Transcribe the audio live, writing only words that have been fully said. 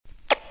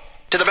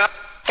To the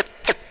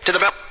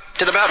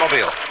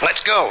Batmobile. Let's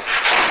go.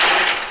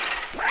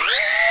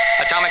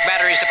 Atomic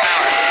batteries to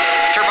power.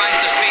 Turbines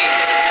to speed.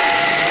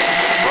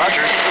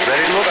 Roger.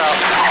 Ready to move out.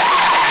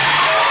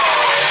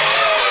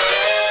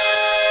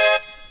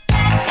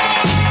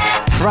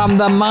 From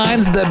the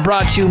minds that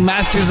brought you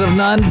Masters of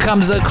None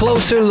comes a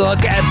closer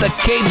look at the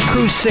Caped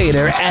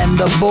Crusader and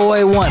the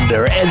Boy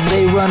Wonder as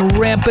they run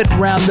rampant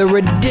round the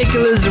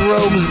ridiculous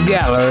rogues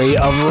gallery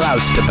of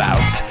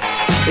roustabouts.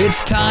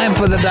 It's time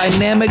for the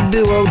dynamic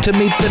duo to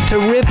meet the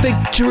terrific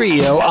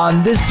trio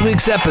on this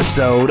week's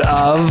episode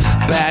of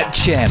Bat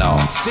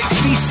Channel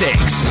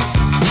 66.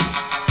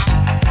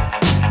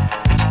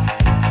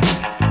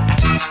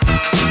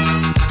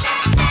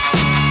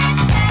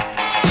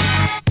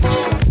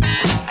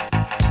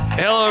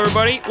 Hello,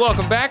 everybody.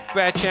 Welcome back.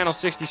 Bat Channel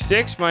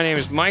 66. My name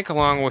is Mike,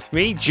 along with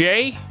me,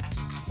 Jay.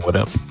 What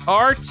up?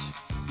 Art.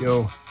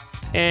 Yo.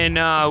 And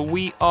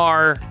we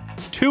are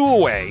two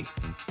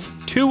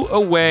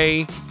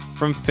away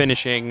from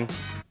finishing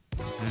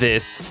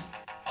this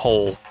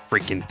whole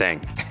freaking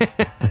thing.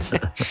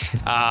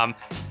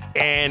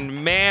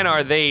 And man,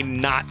 are they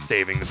not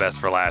saving the best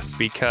for last,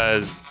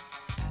 because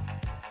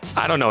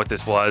I don't know what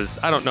this was.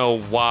 I don't know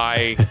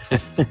why.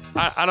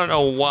 I don't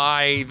know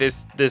why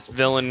this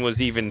villain was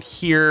even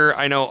here.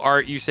 I know,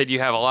 Art, you said you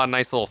have a lot of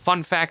nice little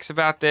fun facts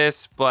about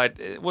this, but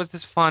was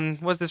this fun?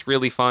 Was this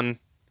really fun?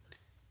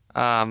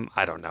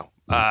 I don't know.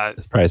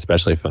 It's probably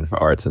especially fun for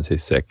Art since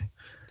he's sick.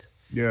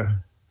 Yeah.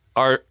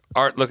 Art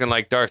looking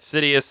like Darth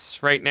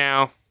Sidious right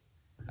now.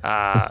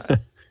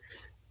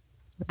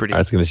 Pretty.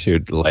 Art's going to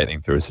shoot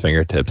lightning through his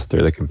fingertips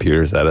through the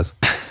computers at us.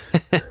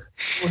 Well,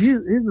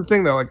 here's the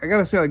thing, though. Like, I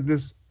gotta say, like,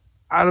 this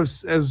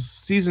as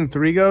season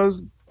 3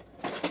 goes,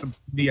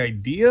 the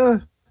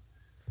idea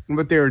and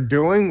what they were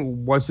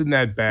doing wasn't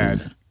that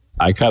bad.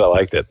 I kind of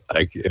liked it.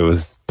 Like, it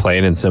was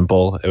plain and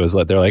simple. It was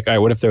like they're like, all right,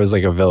 what if there was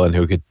like a villain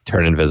who could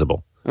turn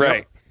invisible?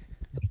 Right.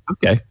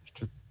 Okay,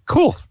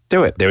 cool,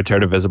 do it. They would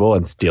turn invisible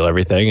and steal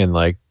everything, and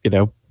like, you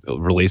know,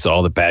 release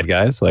all the bad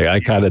guys. Like, I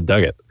kind of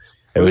dug it.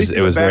 It was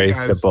very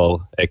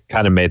simple. It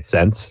kind of made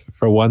sense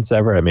for once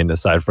ever. I mean,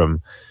 aside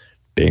from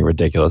being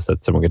ridiculous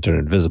that someone could turn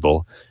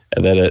invisible,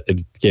 and then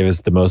it gave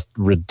us the most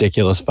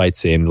ridiculous fight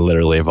scene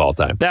literally of all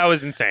time. That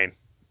was insane.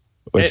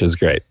 Which is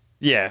great.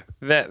 Yeah,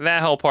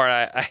 that whole part,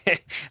 I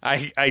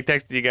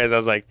texted you guys. I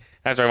was like,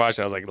 after I watched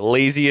it, I was like,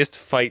 laziest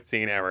fight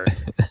scene ever.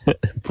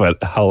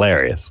 But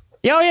hilarious.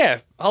 Yeah, oh yeah,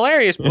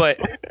 hilarious. But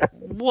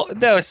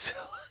that was so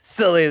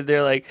silly.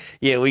 They're like,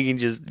 yeah, we can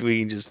just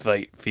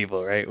fight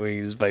people, right? We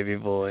can just fight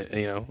people,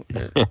 you know.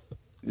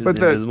 But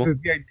the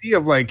idea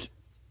of like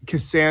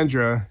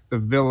Cassandra, the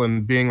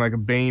villain, being like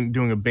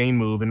doing a Bane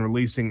move and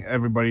releasing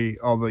everybody,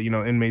 all the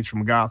inmates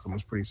from Gotham,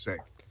 was pretty sick.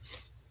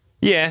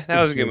 Yeah,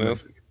 that was a good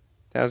move.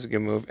 That was a good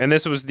move. And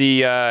this was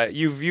the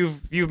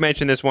you've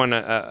mentioned this one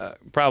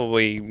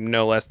probably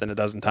no less than a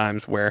dozen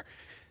times, where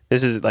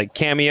this is like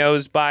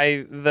cameos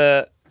by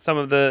some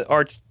of the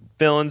arch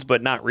villains,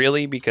 but not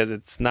really, because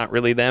it's not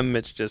really them.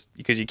 It's just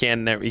because you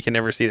can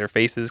never see their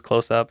faces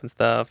close up and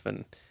stuff.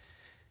 And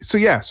so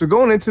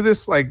going into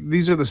this, like,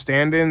 these are the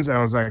stand-ins, and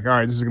I was like, all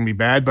right, this is gonna be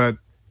bad, but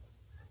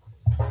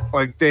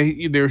like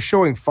they were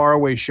showing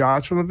faraway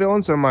shots from the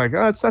villains, so I'm like,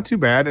 oh, it's not too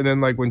bad. And then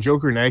like when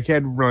Joker and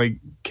Egghead really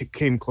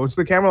came close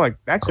to the camera, like,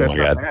 actually, that's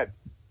not bad.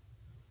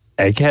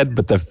 Egghead,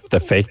 but the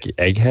fake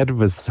Egghead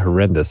was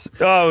horrendous.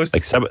 Oh, it was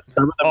like some of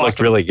them looked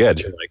really good.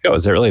 You're like, oh,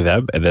 is it really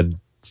them? And then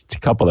a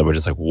couple of them were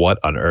just like, what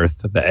on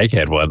earth? The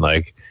Egghead one,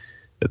 like,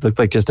 it looked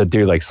like just a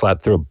dude like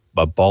slapped through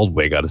a bald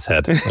wig on his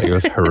head. Like, it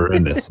was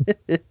horrendous.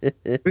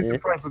 Pizza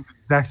Price looked the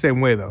exact same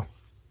way, though.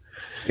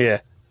 Yeah.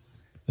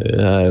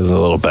 It was a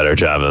little better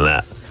job than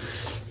that.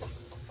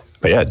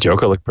 But yeah,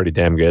 Joker looked pretty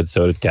damn good.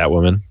 So did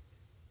Catwoman.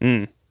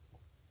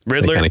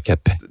 Riddler. Kind of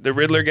kept the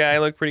Riddler guy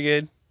looked pretty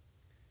good.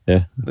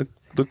 Yeah.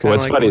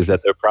 What's like funny is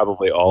that they're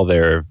probably all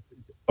their,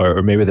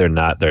 or maybe they're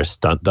not their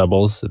stunt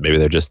doubles. Maybe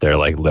they're just their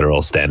like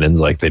literal stand-ins.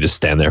 Like they just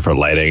stand there for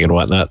lighting and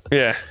whatnot.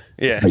 Yeah.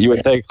 Yeah. But you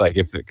would think like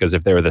because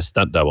if they were the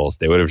stunt doubles,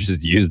 they would have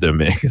just used them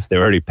because they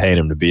were already paying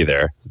them to be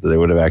there. So they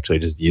would have actually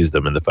just used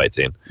them in the fight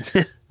scene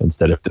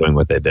instead of doing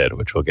what they did,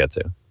 which we'll get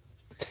to.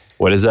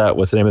 What's the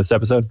name of this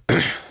episode?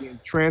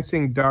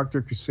 Entrancing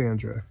Dr.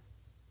 Cassandra.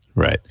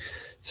 Right.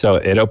 So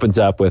it opens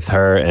up with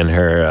her and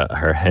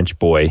her hench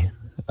boy,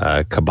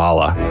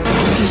 Kabbalah.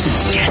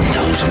 Just get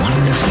those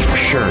wonderful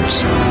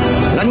shirts.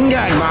 Nothing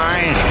got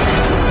mine.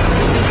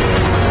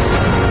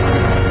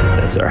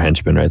 That's our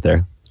henchman right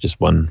there. Just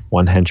one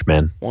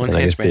henchman. One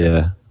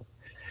henchman.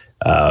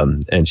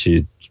 And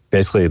she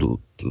basically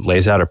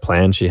lays out her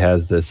plan. She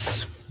has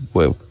this.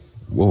 What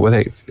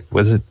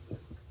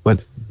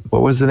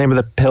was the name of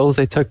the pills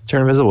they took to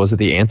turn invisible? Was it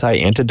the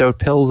anti-antidote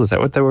pills? Is that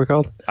what they were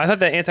called? I thought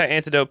the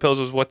anti-antidote pills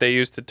was what they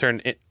used to turn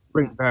it.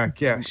 Bring it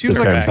back, yeah. She To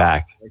was turn like,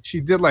 back.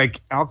 she did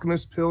like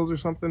alchemist pills or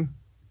something.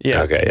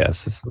 Yeah. Okay,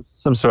 yes.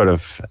 Some sort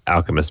of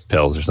alchemist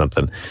pills or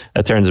something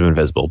that turns them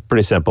invisible.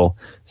 Pretty simple.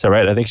 So,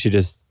 right, I think she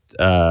just,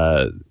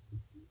 what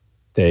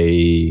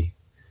do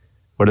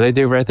they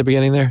do right at the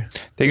beginning there?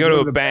 They go to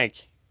a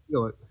bank.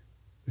 Steal it.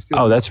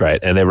 Oh, that's right.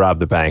 And they rob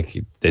the bank.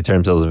 They turn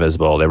themselves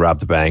invisible. They rob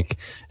the bank,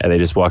 and they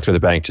just walk through the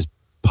bank, just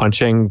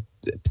punching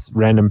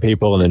random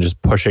people, and then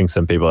just pushing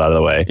some people out of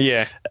the way.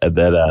 Yeah. And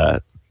then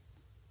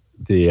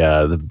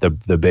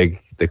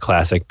the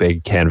classic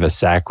big canvas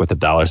sack with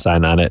a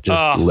 $sign on it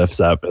just lifts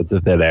up into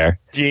thin air.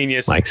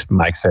 Genius.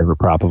 Mike's favorite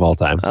prop of all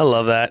time. I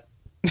love that.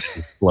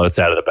 Floats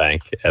out of the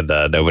bank, and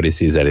nobody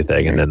sees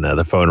anything. And then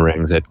the phone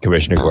rings at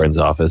Commissioner Gordon's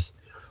office.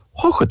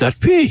 What could that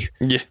be?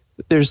 Yeah.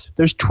 There's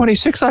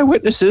 26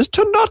 eyewitnesses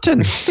to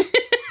nothing.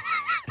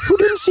 Who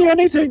didn't see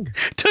anything?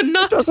 To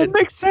nothing. Doesn't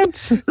make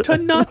sense. To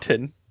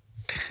nothing.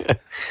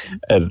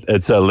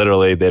 and so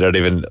literally they don't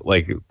even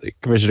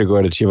Commissioner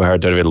Gordon and Chief O'Hara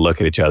don't even look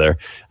at each other.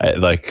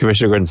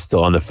 Commissioner Gordon's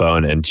still on the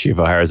phone and Chief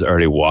O'Hara's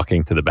already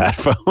walking to the bat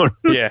phone.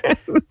 Yeah,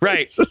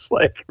 right. Just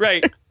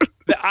right.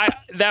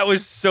 That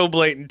was so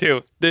blatant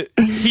too.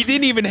 He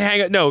didn't even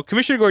hang up. No,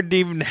 Commissioner Gordon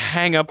didn't even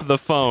hang up the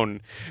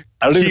phone.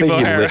 I don't even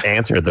think he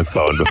answered the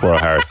phone before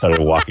O'Hara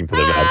started walking to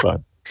the bat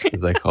phone.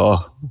 He's like,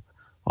 oh,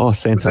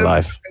 saints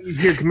alive. You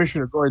hear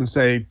Commissioner Gordon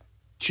say,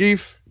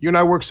 Chief, you and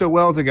I work so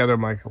well together.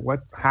 I'm like,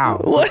 what? How?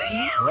 What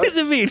does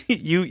it mean?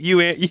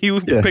 You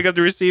pick up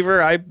the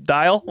receiver, I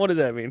dial? What does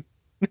that mean?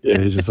 Yeah,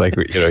 he's just like,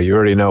 you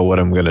already know what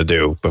I'm going to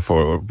do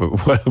before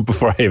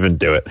I even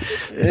do it.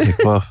 He's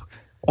like, well,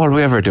 all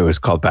we ever do is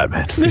call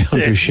Batman. We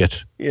don't do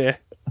shit. Yeah.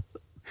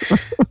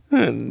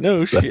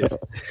 No shit.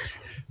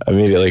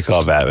 Immediately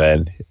call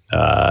Batman,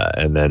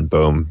 and then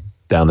boom,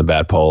 down the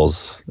bat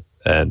poles,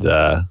 and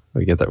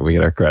we get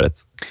our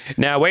credits.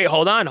 Now wait,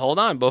 hold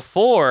on.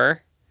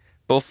 Before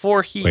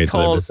he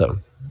calls,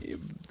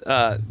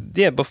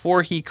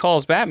 before he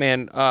calls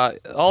Batman, all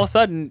of a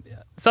sudden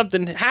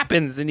something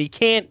happens and he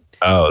can't.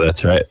 Oh,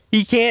 that's right.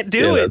 He can't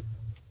do it.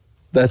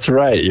 That's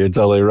right. You're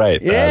totally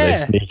right. Yeah. They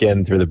sneak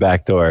in through the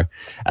back door,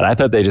 and I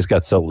thought they just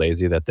got so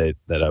lazy that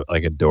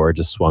a door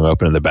just swung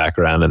open in the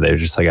background, and they were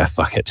just like,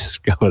 fuck it,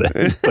 just go with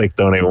it.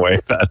 Don't even worry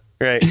about it.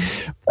 Right.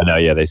 But no,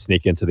 yeah, they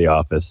sneak into the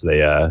office.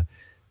 They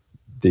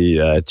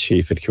the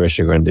chief and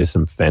Commissioner Gordon do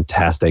some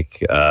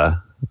fantastic.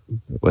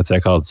 What's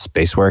that called?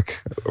 Space work,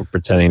 or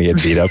pretending to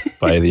get beat up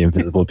by the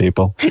invisible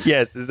people.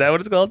 Yes, is that what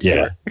it's called?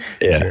 Yeah, sure.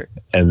 yeah. Sure.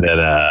 And then,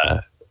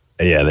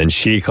 then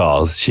she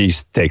calls. She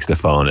takes the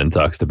phone and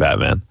talks to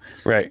Batman.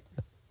 Right.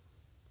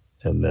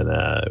 And then,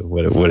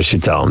 what does she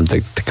tell him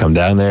to come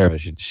down there? Or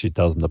she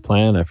tells him the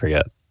plan. I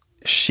forget.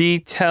 She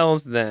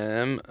tells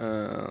them.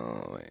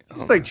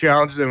 It's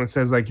challenges them and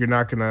says you're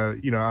not gonna.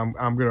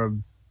 I'm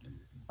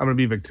gonna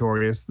be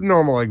victorious. The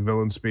normal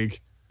villain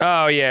speak.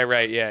 Oh yeah,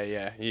 right,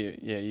 yeah.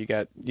 You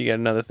got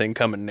another thing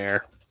coming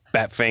there.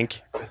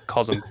 Batfink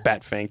calls him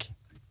Batfink.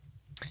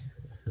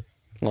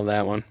 Love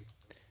that one.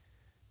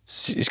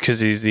 Because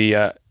he's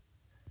the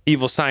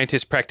evil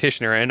scientist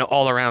practitioner and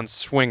all-around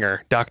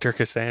swinger, Dr.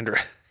 Cassandra.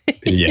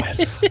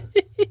 Yes.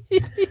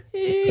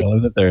 I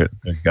love that their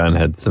gun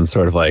had some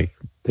sort of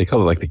they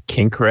call it the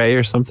kink ray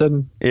or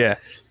something. Yeah.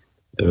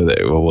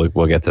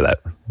 We'll get to that.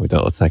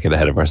 Let's not get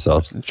ahead of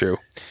ourselves. True.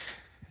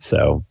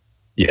 So.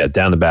 Yeah,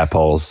 down the bat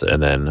poles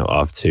and then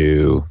off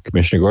to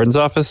Commissioner Gordon's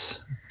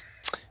office.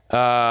 Or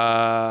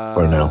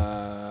no?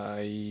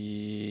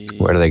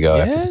 Where do they go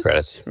after the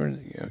credits? Where do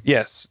they go?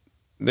 Yes,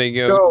 they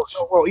go.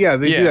 They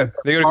do that.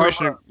 They go to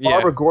Commissioner.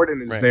 Barbara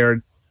Gordon is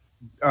there,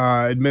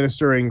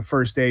 administering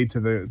first aid to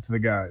the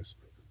guys.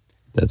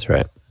 That's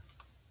right.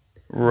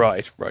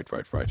 Right.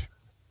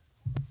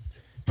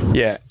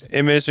 Yeah,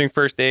 administering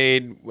first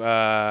aid.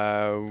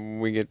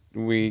 We get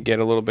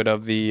a little bit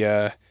of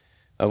the.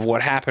 Of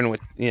what happened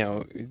with,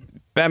 Batman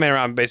and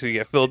Robin basically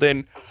get filled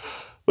in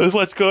with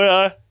what's going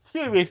on.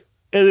 Excuse me.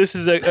 And this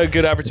is a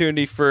good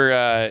opportunity for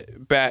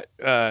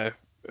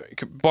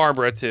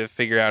Barbara to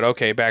figure out,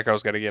 okay,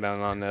 Batgirl's got to get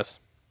on this.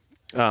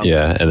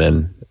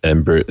 And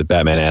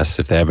Batman asks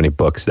if they have any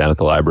books down at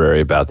the library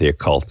about the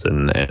occult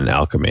and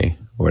alchemy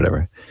or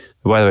whatever.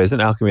 By the way,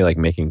 isn't alchemy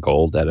making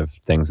gold out of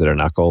things that are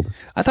not gold?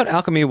 I thought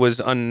alchemy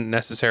was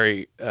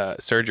unnecessary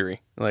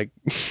surgery. What?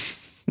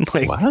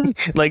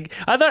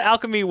 I thought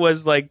alchemy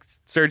was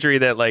surgery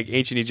that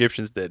ancient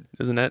Egyptians did.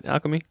 Isn't that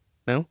alchemy?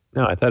 No,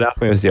 I thought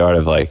alchemy was the art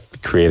of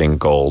creating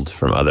gold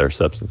from other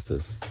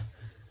substances.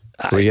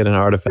 Can we get an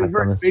artifact on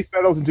Convert this? base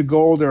metals into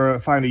gold or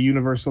find a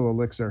universal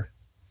elixir.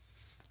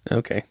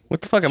 Okay,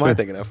 what the fuck am I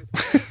thinking of?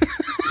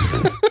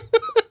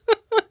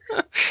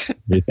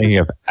 You're thinking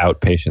of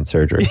outpatient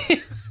surgery.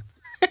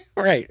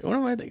 Right. What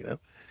am I thinking of?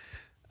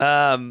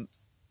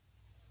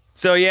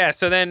 So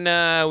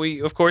then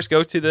we of course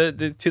go to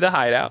the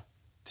hideout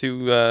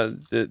to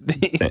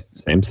the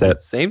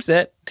same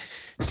set.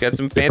 Got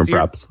some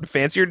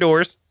fancier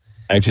doors.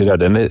 Actually, no,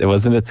 didn't it?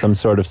 Wasn't it some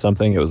sort of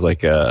something? It was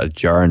like a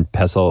jar and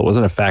pestle. It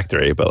wasn't a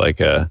factory, but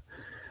it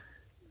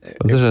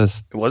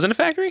wasn't a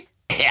factory.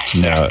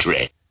 No,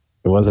 it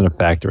wasn't a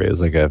factory. It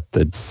was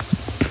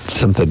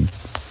something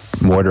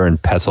mortar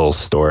and pestle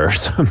store or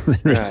something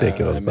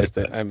ridiculous. I missed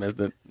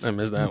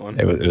that one.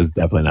 It was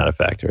definitely not a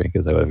factory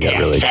because I would have got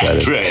really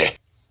excited.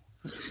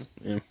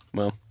 Yeah,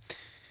 well,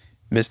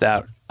 missed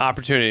out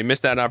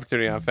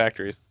opportunity on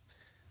factories.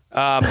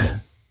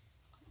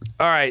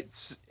 All right,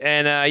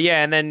 and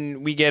and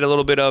then we get a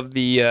little bit of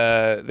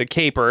the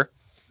caper,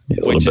 a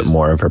little bit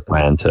more of her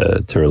plan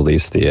to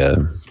release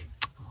the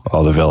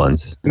all the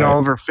villains and all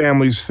of her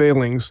family's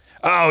failings.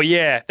 Oh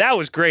yeah, that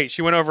was great.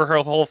 She went over her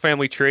whole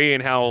family tree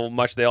and how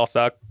much they all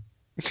suck.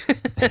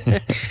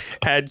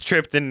 Had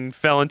tripped and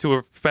fell into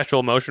a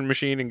perpetual motion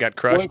machine and got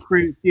crushed. One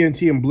created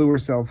TNT and blew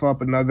herself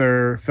up.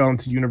 Another fell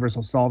into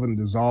universal solvent and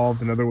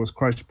dissolved. Another was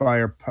crushed by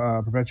her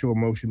perpetual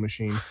motion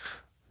machine.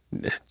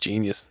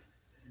 Genius.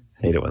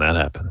 Hate it when that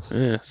happens.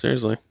 Yeah,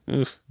 seriously.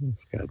 Oof.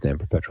 These goddamn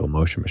perpetual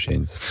motion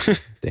machines.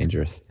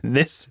 Dangerous. In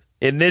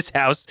this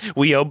house,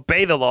 we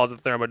obey the laws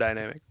of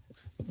thermodynamics.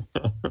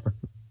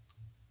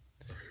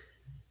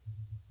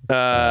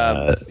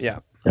 Yeah.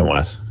 And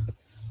what?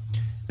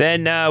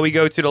 Then we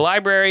go to the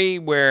library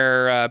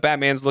where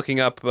Batman's looking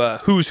up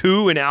who's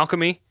who in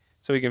alchemy,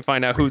 so we can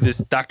find out who this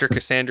Dr.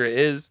 Cassandra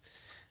is.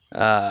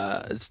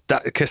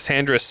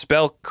 Cassandra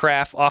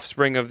Spellcraft,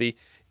 offspring of the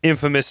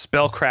infamous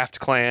Spellcraft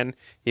clan.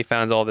 He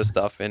finds all this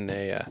stuff in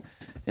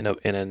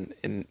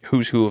in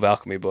Who's Who of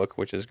Alchemy book,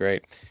 which is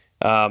great.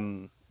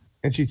 And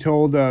she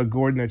told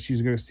Gordon that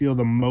she's going to steal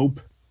the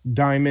Mope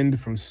diamond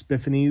from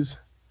Spiffany's.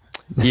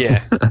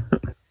 Yeah.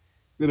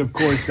 And of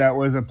course, that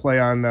was a play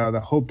on the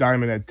Hope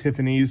Diamond at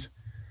Tiffany's.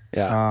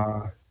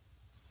 Yeah.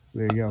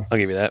 There you go. I'll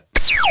give you that.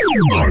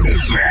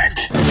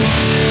 Artifact.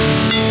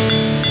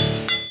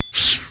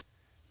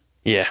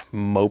 Yeah,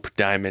 Mope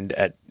Diamond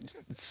at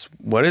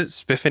what is it,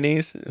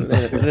 Spiffany's?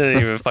 They're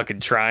not even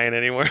fucking trying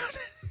anymore.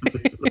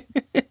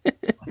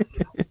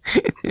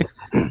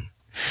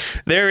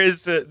 There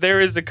is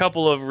a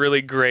couple of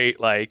really great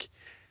like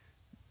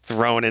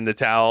thrown in the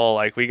towel.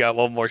 Like we got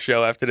one more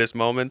show after this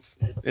moments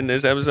in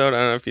this episode. I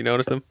don't know if you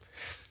noticed them.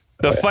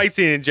 The fight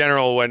scene in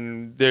general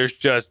when there's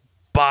just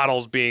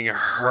bottles being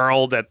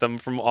hurled at them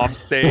from off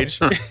stage.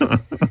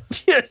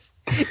 Just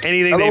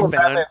anything they found.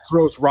 Batman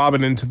throws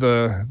Robin into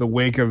the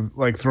wake of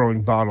like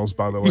throwing bottles,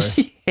 by the way.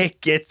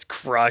 It gets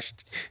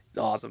crushed. It's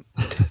awesome.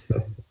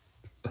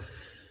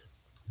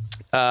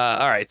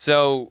 All right,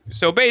 so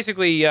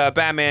basically,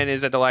 Batman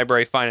is at the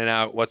library finding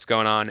out what's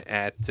going on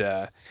at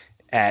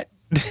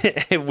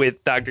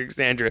with Dr.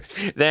 Cassandra.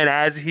 Then,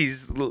 as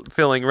he's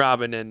filling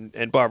Robin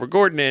and Barbara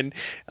Gordon in,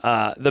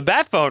 the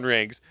bat phone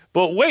rings.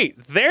 But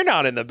wait, they're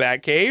not in the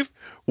Batcave.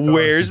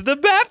 Where's the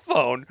bat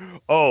phone?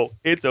 Oh,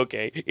 it's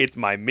okay. It's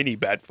my mini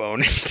bat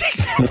phone.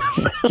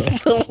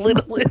 The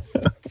littlest.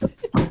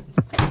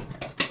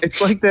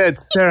 It's like that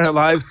Saturday Night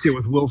Live skit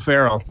with Will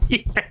Ferrell.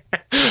 Yeah.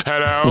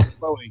 Hello,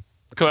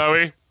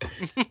 Chloe.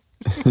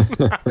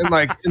 And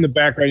like in the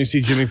background, you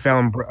see Jimmy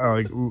Fallon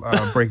breaking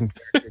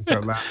character and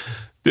start laughing.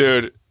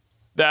 Dude,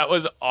 that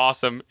was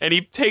awesome. And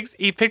he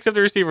picks up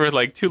the receiver with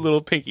like two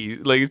little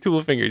pinkies, like two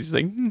little fingers. He's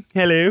like,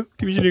 "Hello,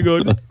 Commissioner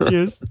Gordon.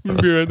 Yes, I'll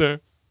be right there."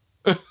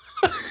 That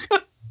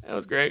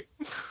was great.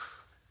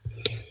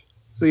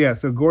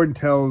 So Gordon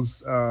tells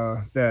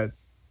that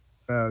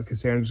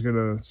Cassandra's going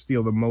to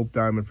steal the Mope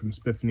diamond from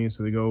Spiffany,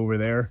 so they go over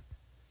there.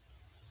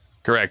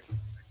 Correct.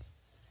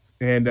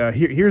 And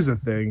here's the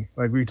thing.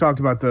 Like we talked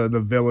about the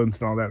villains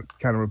and all that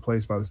kind of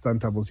replaced by the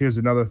stunt doubles. Here's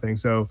another thing.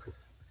 So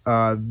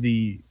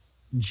the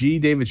G.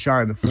 David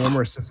Shine, the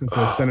former assistant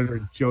to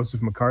Senator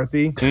Joseph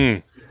McCarthy,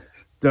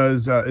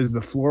 is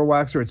the floor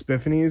waxer at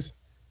Spiffany's.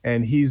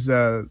 And he's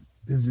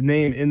his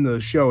name in the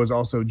show is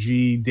also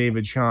G.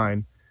 David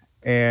Shine.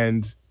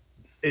 And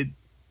it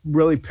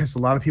really pissed a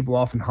lot of people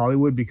off in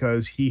Hollywood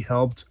because he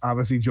helped,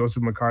 obviously,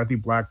 Joseph McCarthy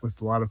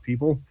blacklist a lot of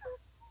people.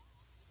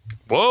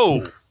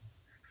 Whoa.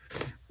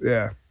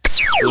 Yeah.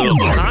 A little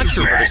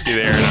controversy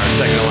there in our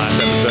second to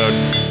last episode.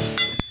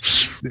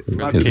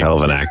 He's a hell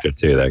of an actor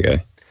too, that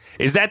guy.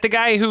 Is that the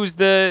guy who is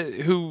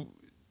the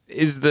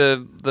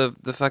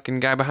fucking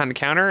guy behind the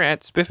counter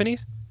at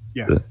Spiffany's?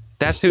 Yeah.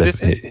 That's who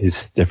this is? He's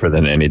stiffer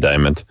than any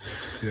diamond.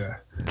 Yeah.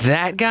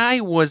 That guy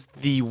was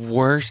the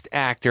worst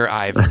actor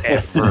I've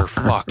ever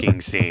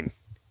fucking seen.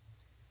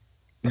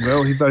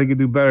 Well, he thought he could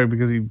do better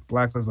because he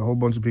blacklisted a whole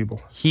bunch of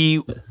people.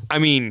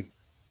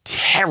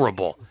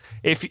 Terrible.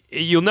 If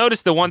you'll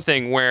notice the one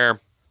thing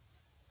where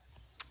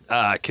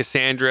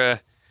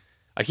Cassandra,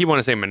 I keep wanting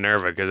to say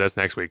Minerva because that's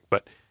next week,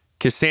 but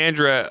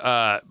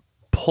Cassandra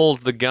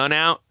pulls the gun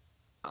out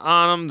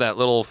on him, that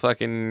little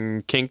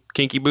fucking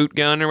kinky boot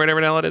gun or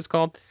whatever the hell it is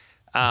called.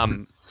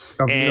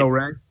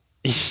 Rag?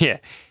 Yeah.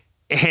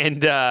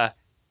 And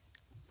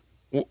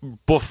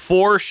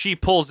before she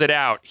pulls it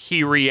out,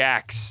 he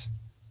reacts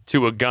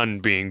to a gun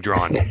being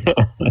drawn.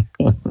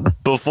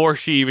 Before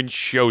she even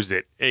shows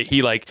it,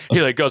 he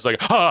goes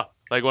like, "Ha!"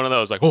 Like one of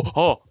those, like,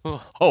 oh,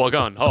 a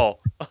gun, oh.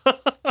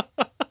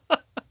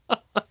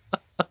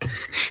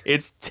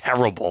 It's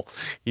terrible.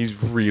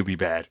 He's really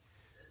bad.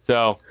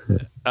 So,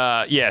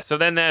 so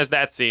then there's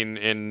that scene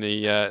in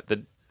the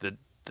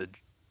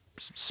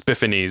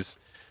Spiffany's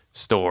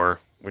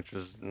store, which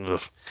was,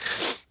 ugh.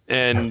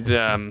 And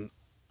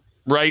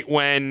right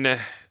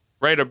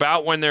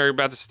about when they're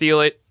about to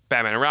steal it,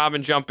 Batman and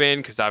Robin jump in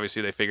because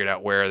obviously they figured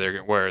out where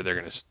they're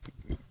going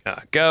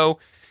to go.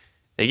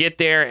 They get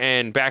there,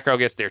 and Batgirl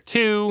gets there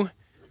too.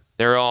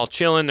 They're all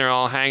chilling. They're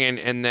all hanging,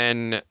 and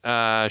then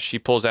she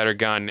pulls out her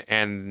gun.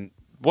 And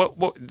what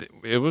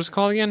it was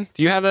called again?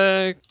 Do you have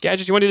the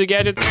gadgets? You want to do the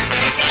gadgets?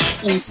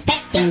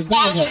 Inspecting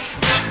gadgets.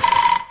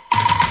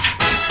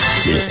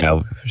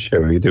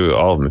 Sure, we can do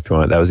all of them if you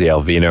want. That was the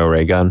Alvino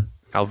ray gun.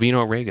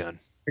 Alvino ray gun.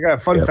 I got a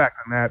fun fact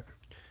on that.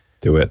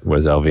 Do it. What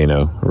is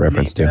Alvino a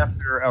reference to?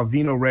 After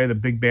Alvino Ray, the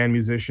big band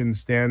musician,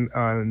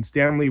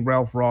 Stanley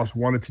Ralph Ross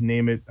wanted to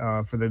name it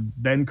for the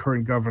then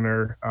current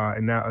governor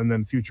and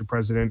then future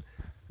president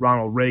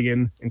Ronald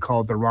Reagan, and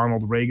call it the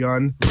Ronald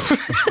Reagan.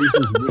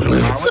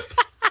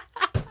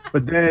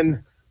 But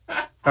then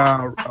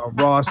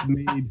Ross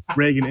made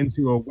Reagan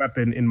into a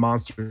weapon in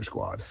Monster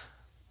Squad.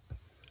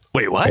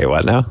 Wait, what? Wait,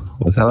 what now?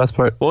 What's that last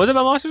part? What was it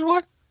about Monster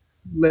Squad?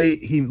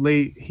 He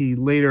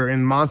later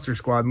in Monster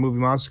Squad, the movie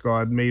Monster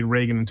Squad, made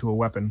Reagan into a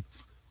weapon.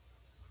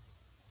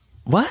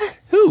 What?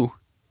 Who?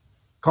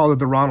 Called it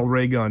the Ronald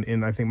Reagan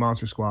in, I think,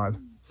 Monster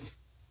Squad.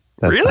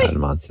 That's Really? not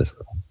in Monster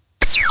Squad.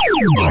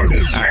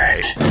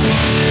 Artifact.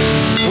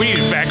 We need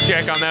a fact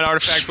check on that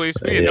artifact, please.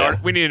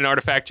 We need an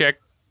artifact check.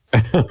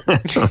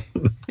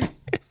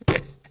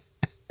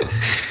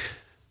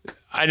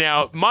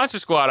 Now Monster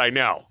Squad, I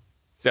know,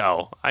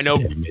 so I know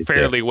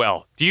fairly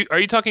well. Are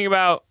you talking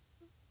about?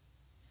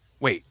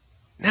 Wait,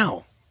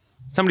 no.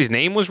 Somebody's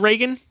name was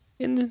Reagan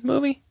in the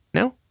movie?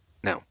 No.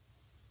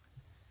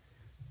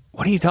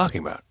 What are you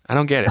talking about? I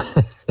don't get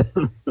it.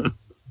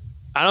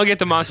 I don't get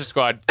the Monster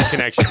Squad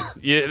connection.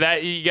 You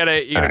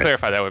gotta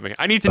clarify that with me.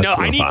 I need to know.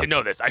 I need to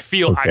know this. I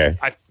feel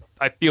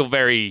I feel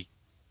very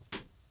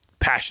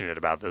passionate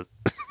about this.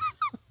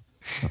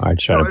 I'd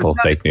try to pull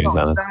fake news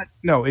on it.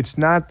 It's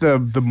not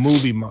the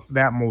movie.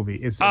 That movie.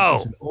 It's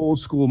an old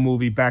school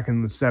movie back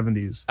in the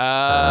 70s.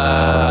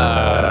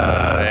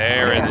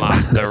 Therein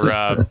lies the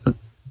rub.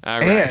 All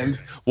right. And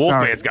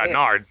Wolfman's got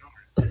nards.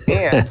 And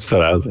That's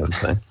what I was going to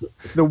say.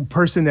 the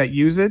person that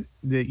uses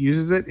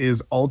it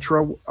is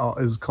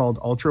is called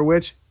Ultra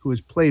Witch, who is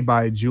played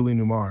by Julie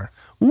Newmar.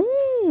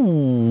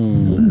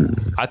 Ooh.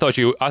 I thought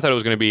it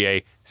was going to be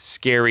a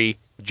scary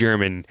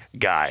German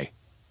guy.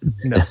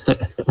 No.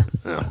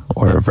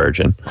 Or a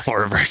virgin.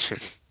 Or a virgin.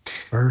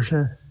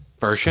 Version?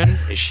 Virgin?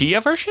 Is she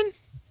a virgin?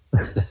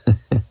 All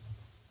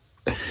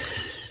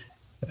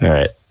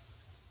right.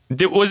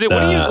 Was it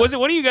one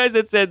of you guys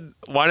that said,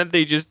 why don't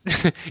they just,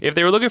 if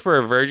they were looking for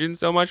a virgin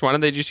so much, why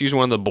don't they just use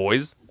one of the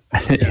boys?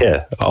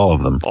 Yeah, all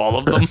of them. All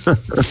of them? So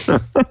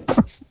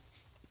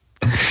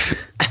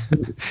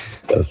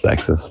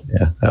sexist.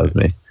 Yeah, that was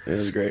me. It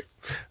was great.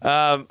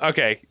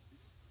 Okay.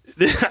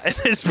 Is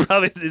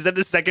that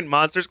the second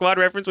Monster Squad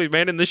reference we've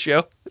made in this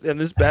show? In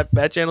this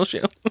Bat Channel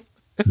show?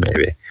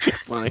 Maybe.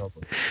 Funny. Should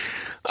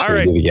All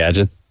right. we do the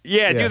gadgets?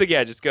 Yeah, do the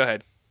gadgets. Go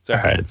ahead. Sorry.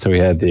 All right. So we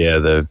had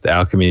the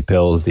alchemy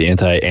pills, the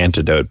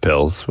anti-antidote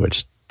pills,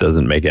 which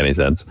doesn't make any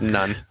sense.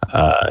 None.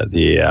 What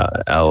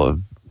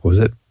was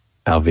it?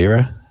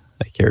 Alvira?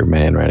 I can't remember my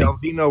handwriting.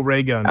 Alvino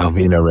Ray gun.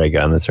 Alvino ray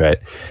gun. That's right.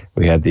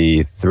 We had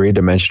the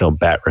 3-dimensional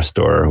bat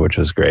restorer, which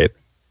was great,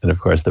 and of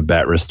course the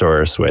bat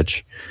restorer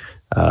switch.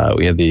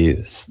 We had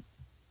the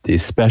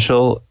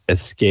special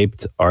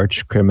escaped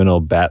arch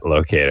criminal bat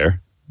locator,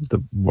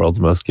 the world's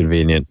most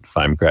convenient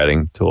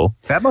crime-grading tool.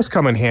 That must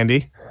come in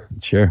handy.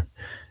 Sure.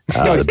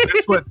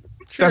 That's what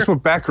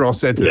Batgirl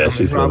said to Yeah, them.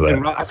 she said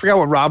that. I forgot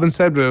what Robin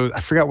said, but I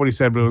forgot what he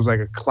said, but it was like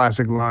a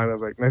classic line. I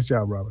was like, "Nice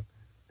job, Robin."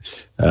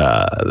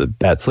 The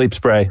bat sleep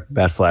spray,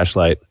 bat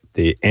flashlight,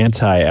 the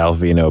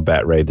anti-Alvino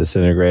bat ray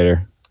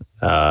disintegrator,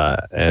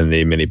 and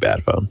the mini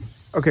bat phone.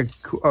 Okay,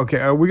 cool.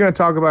 Okay. We're going to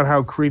talk about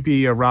how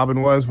creepy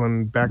Robin was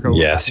when Batgirl.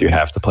 Yes, you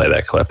have to play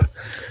that clip.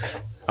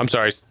 I'm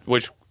sorry.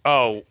 When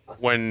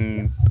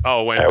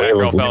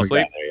Batgirl fell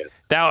asleep.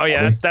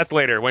 That's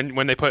later.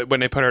 When they put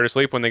her to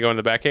sleep when they go in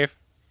the Batcave.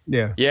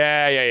 Yeah.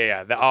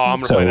 Yeah. I'm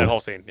gonna play that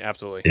whole scene.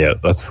 Absolutely. Yeah,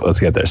 let's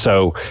get there.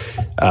 So,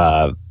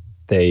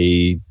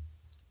 they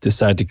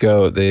decide to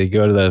go. They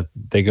go to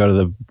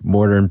the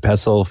mortar and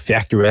pestle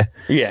factory.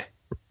 Yeah.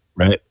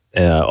 Right.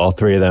 All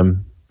three of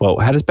them. Well,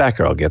 how does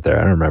Batgirl get there?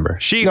 I don't remember.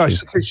 She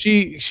was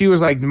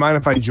like, mind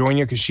if I join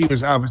you? Because she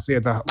was obviously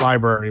at the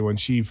library when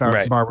she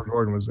found Barbara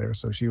Gordon was there.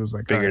 So she was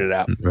like, figured it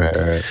out.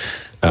 Right.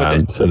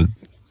 So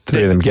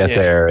three of them get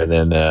there, and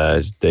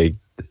then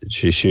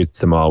she shoots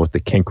them all with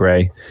the kink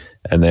ray,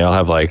 and they all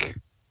have like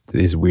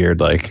these weird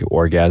like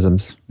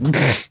orgasms.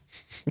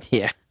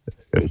 Yeah.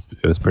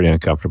 It was pretty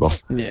uncomfortable.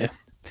 Yeah.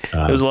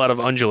 There was a lot of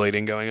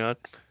undulating going on.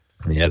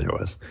 Yeah, there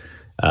was.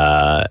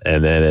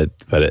 And then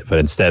but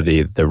instead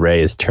the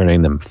ray is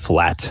turning them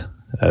flat.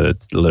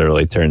 It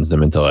literally turns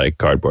them into like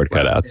cardboard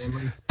cutouts.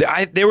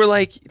 They were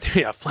like,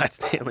 flat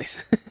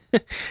Stanleys.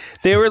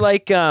 They were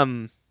like,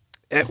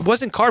 it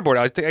wasn't cardboard.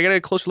 I got a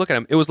closer look at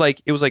them. It was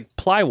like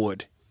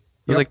plywood.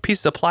 It was like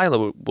pieces of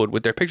plywood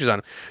with their pictures on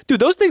them. Dude,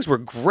 those things were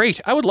great.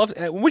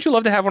 Would you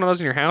love to have one of those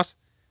in your house?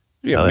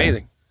 It'd be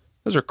amazing.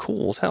 Those are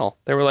cool as hell.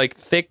 They were like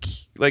thick,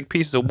 like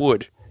pieces of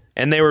wood.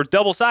 And they were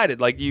double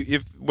sided. Like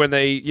when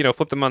they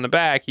flipped them on the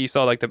back, you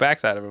saw like the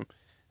backside of them.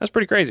 That's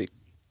pretty crazy.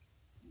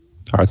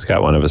 Art's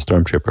got one of a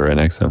stormtrooper right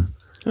next to him.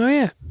 Oh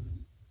yeah.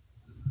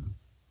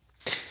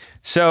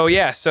 So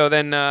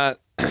then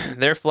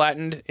they're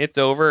flattened. It's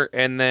over,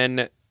 and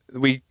then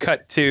we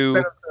cut to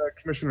Up to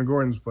Commissioner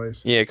Gordon's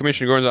place. Yeah,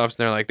 Commissioner Gordon's office.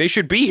 And they're like, they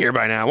should be here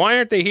by now. Why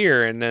aren't they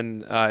here? And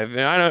then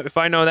if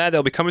I know that,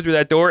 they'll be coming through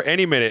that door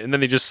any minute. And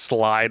then they just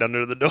slide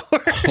under the door.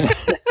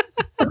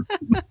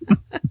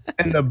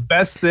 And the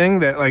best thing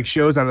that like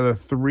shows out of the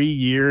 3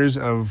 years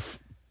of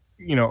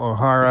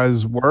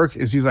O'Hara's work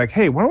is he's like,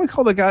 hey, why don't we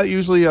call the guy that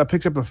usually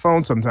picks up the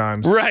phone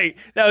sometimes? Right.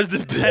 That was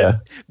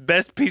the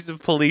best piece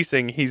of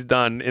policing he's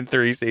done in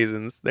 3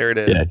 seasons. There it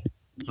is. Yeah.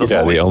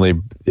 The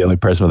only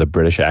person with a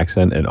British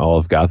accent in all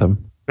of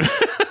Gotham.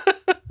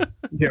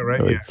 Yeah, right.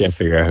 So we can't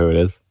figure out who it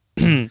is.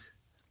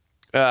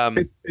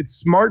 It's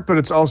smart, but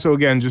it's also,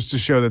 again, just to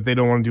show that they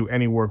don't want to do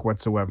any work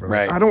whatsoever.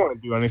 Right. Like, I don't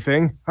want to do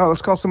anything. Oh,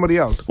 let's call somebody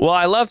else. Well,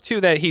 I love too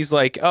that he's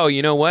like, oh,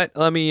 you know what?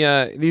 Let me.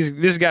 This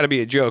has got to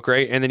be a joke,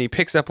 right? And then he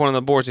picks up one of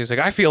the boards and he's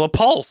like, I feel a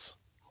pulse.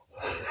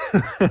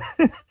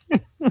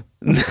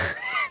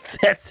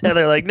 That's how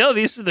they're like, no,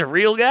 these are the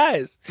real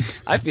guys.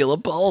 I feel a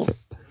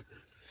pulse.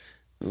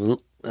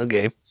 Ooh,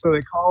 okay. So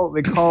they call.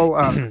 This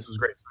was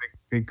great. So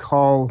they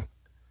call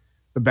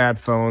the bat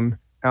phone.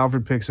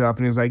 Alfred picks up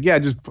and he's like, yeah,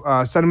 just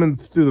send him in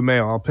through the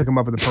mail. I'll pick him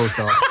up at the post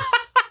office.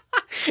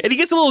 And he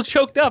gets a little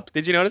choked up.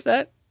 Did you notice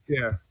that?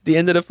 Yeah. The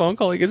end of the phone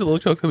call, he gets a little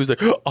choked up. He's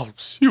like, I'll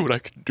see what I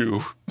can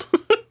do.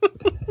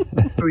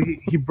 So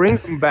he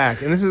brings him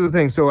back. And this is the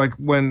thing. So like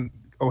when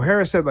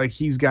O'Hara said like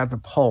he's got the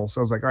pulse, I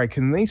was like, all right,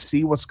 can they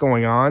see what's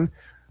going on?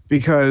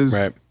 Because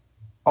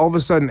all of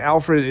a sudden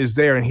Alfred is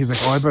there and he's like,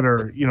 oh, I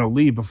better,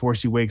 leave before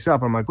she wakes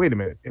up. I'm like, wait a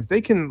minute. If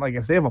they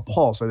have a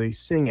pulse, are they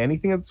seeing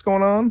anything that's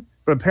going on?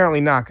 But apparently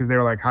not, because they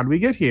were like, how do we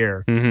get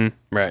here? Mm-hmm.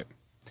 Right.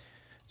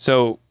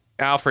 So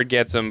Alfred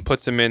gets him,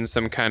 puts him in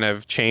some kind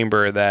of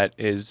chamber that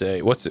is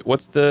it was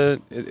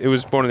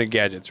one of the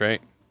gadgets, right?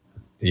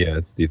 Yeah,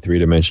 it's the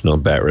 3-dimensional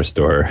bat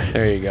restorer.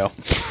 There you go.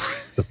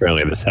 So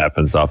apparently this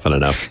happens often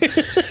enough.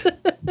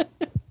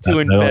 Not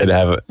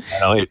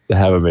only to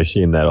have a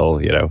machine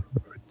that'll,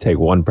 take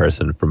one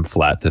person from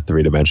flat to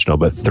 3-dimensional,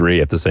 but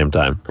 3 at the same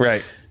time.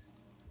 Right.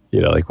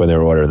 Like when they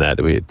were ordering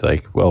that, we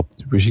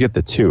should get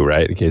the 2,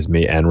 right? In case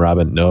me and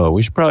Robin. No,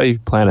 we should probably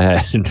plan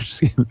ahead and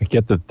just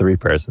get the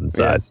 3-person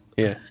size.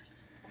 Yeah.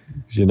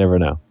 Because you never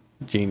know.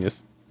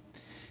 Genius.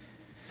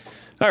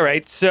 All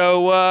right.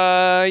 So,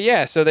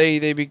 so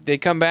they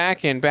come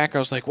back and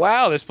Batgirl's like,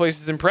 wow, this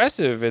place is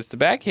impressive. It's the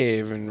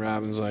Batcave. And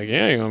Robin's like,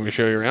 yeah, you want me to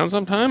show you around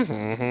sometime?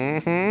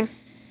 Mm-hmm.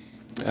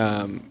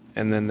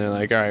 And then they're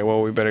like, all right,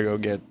 well, we better go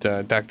get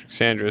Dr.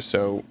 Cassandra.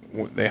 So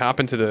they hop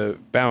into the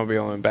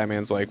Batmobile, and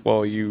Batman's like,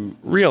 well, you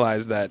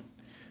realize that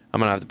I'm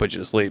going to have to put you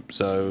to sleep,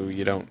 so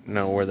you don't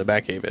know where the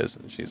Batcave is.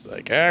 And she's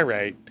like, all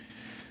right.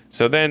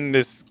 So then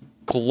this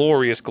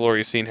glorious,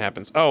 glorious scene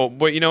happens. Oh,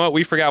 but you know what?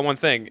 We forgot one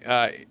thing.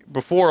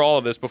 Before all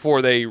of this,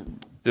 before the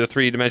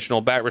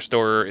 3-dimensional Bat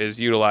Restorer is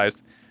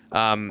utilized,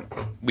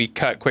 we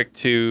cut quick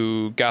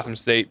to Gotham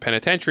State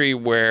Penitentiary,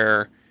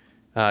 where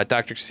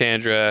Dr.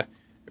 Cassandra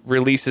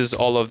releases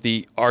all of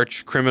the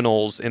arch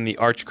criminals in the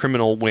arch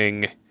criminal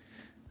wing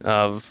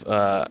of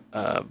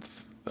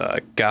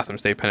Gotham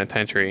State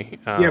Penitentiary.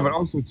 Yeah, but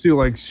also too,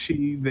 like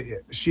she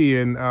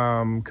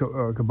and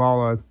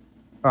Kabbalah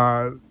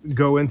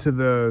go into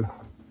the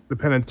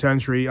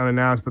penitentiary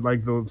unannounced, but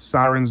like the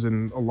sirens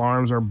and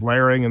alarms are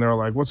blaring, and they're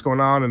like, "What's going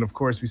on?" And of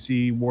course, we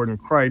see Warden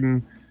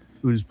Crichton,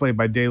 who's played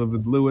by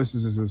David Lewis.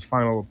 This is his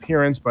final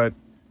appearance, but.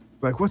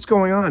 Like, what's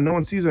going on? No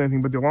one sees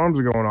anything, but the alarms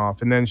are going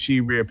off. And then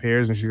she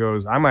reappears and she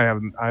goes, I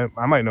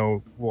might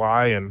know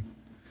why. And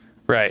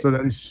right. So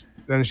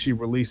then she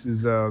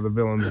releases the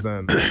villains.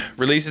 Then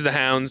releases the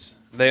hounds.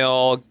 They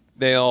all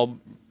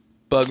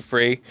bug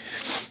free.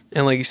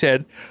 And like you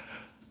said,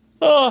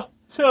 oh,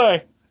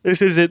 sorry.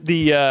 This isn't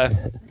the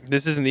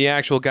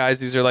actual guys.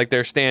 These are like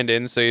their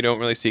stand-ins, so you don't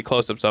really see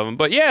close-ups of them.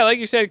 But yeah, like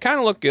you said, it kind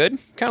of looked good.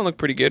 Kind of looked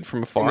pretty good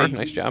from afar.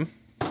 Nice job.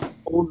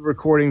 Old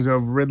recordings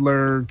of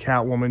Riddler,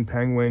 Catwoman,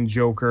 Penguin,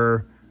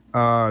 Joker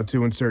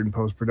to insert in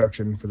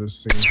post-production for this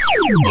scene.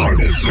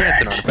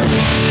 Artifact.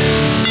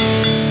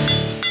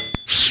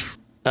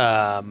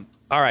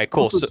 All right,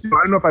 cool. Also, I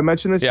don't know if I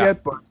mentioned this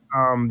yet, but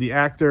the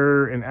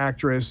actor and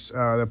actress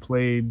that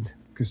played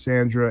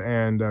Cassandra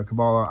and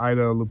Kabbalah,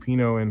 Ida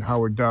Lupino and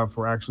Howard Duff,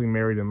 were actually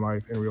married in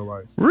real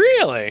life.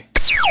 Really?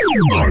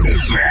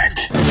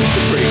 Artifact. That's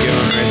a pretty good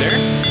one right there.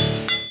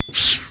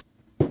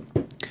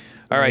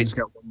 All right. I just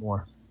got one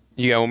more.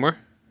 You got one more?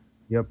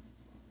 Yep.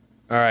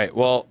 All right.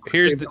 Well, I'm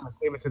gonna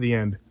save it to the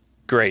end.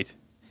 Great.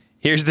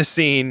 Here's the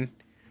scene.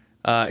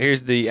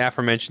 Here's the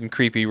aforementioned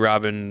creepy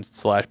Robin /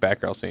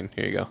 Batgirl scene.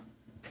 Here you go.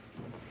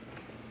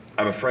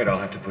 I'm afraid I'll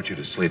have to put you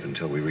to sleep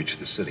until we reach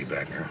the city,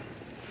 Batgirl.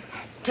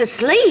 To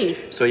sleep?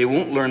 So you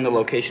won't learn the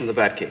location of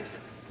the Batcave.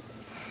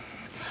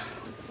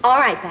 All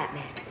right,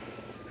 Batman.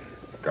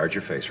 Guard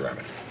your face,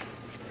 Robin.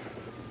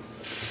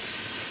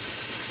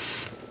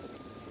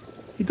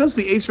 He does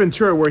the Ace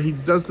Ventura where he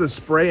does the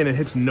spray and it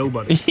hits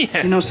nobody.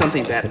 Yeah. You know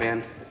something,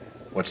 Batman?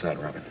 What's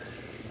that, Robin?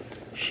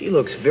 She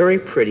looks very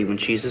pretty when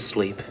she's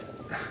asleep.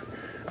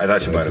 I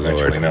thought you might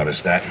eventually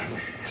notice that.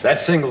 That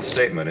single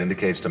statement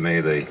indicates to me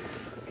the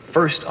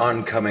first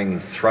oncoming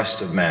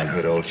thrust of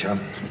manhood, old chum.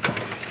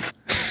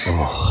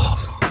 Oh,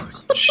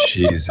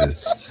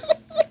 Jesus.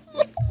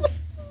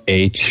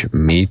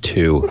 Me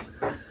too.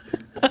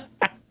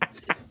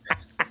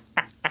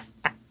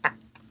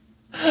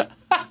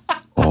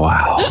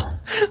 Wow.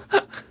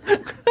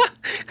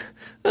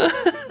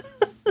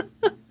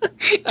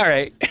 All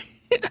right.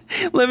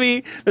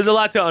 There's a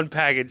lot to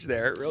unpackage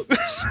there.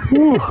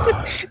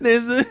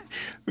 There's a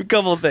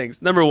couple of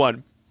things. Number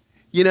one,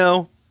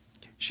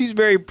 she's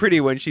very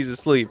pretty when she's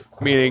asleep,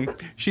 meaning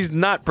she's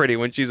not pretty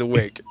when she's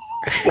awake.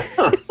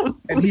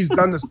 And he's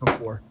done this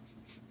before.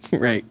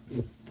 Right.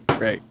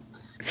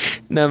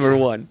 Number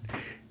one.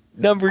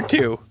 Number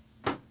two,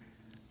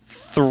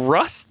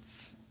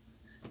 thrusts?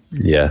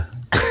 Yeah.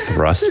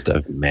 Thrust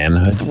of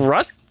manhood.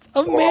 Thrusts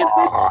of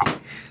manhood?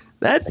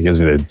 That gives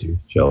me the douche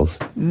chills.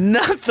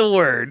 Not the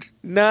word.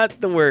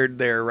 Not the word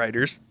there,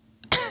 writers.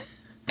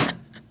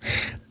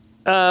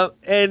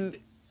 And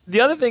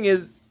the other thing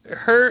is,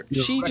 You're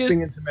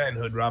into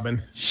manhood,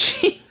 Robin.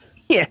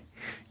 Yeah.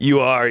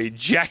 You are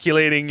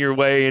ejaculating your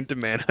way into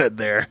manhood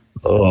there,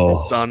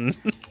 son.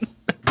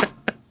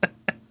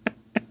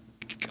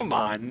 Come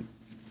on.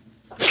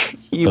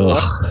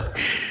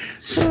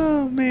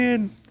 Oh,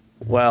 man.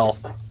 Well,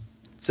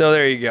 so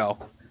there you go.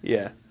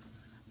 Yeah.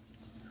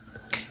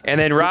 And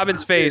then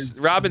Robin's face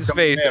after.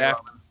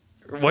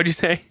 What'd you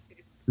say?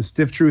 The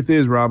stiff truth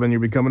is, Robin, you're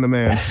becoming a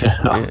man.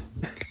 God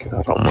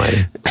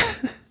almighty.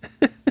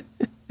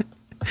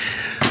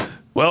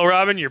 Well,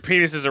 Robin, your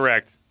penis is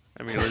erect.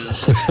 I mean,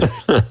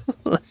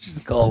 let's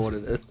just call it what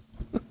it is.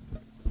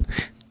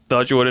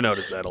 Thought you would have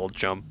noticed that, old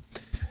chum.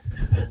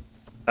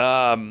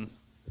 And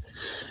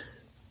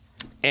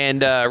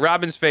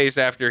Robin's face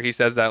after he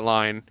says that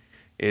line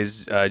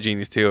is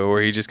genius too,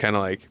 where he just kind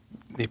of like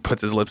he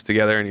puts his lips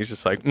together and he's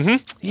just like,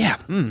 yeah,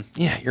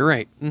 you're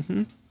right.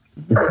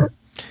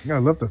 Yeah, I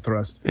love the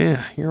thrust.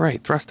 Yeah, you're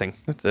right, thrusting.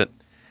 That's it.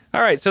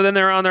 All right, so then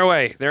they're on their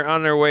way. They're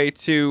on their way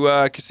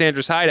to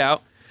Cassandra's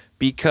hideout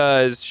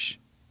because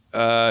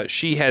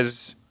she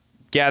has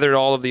gathered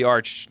all of the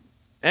arch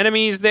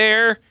enemies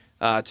there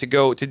to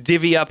go to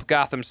divvy up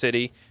Gotham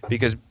City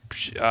because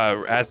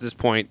at this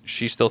point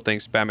she still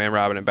thinks Batman,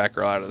 Robin, and Batgirl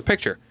are out of the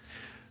picture.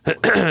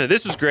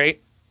 This was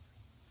great.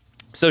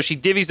 So she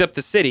divvies up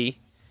the city.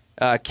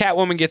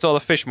 Catwoman gets all the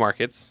fish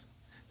markets.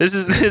 This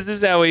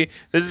is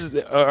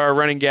our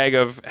running gag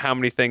of how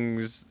many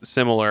things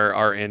similar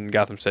are in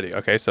Gotham City.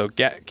 Okay, so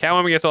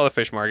Catwoman gets all the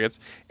fish markets.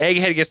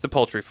 Egghead gets the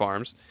poultry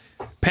farms.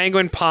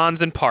 Penguin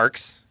ponds and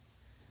parks.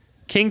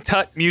 King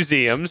Tut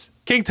museums.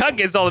 King Tut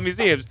gets all the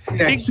museums.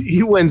 Yeah,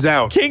 he wins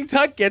out. King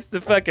Tut gets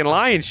the fucking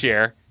lion's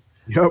share.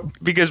 Yep.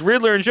 Because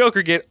Riddler and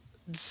Joker get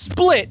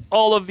split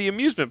all of the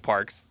amusement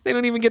parks. They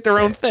don't even get their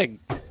own thing.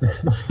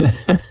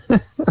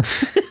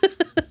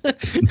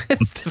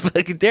 That's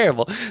fucking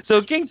terrible.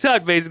 So King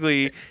Tut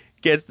basically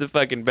gets the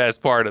fucking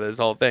best part of this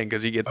whole thing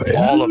because he gets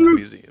all of the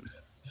museums.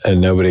 And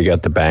nobody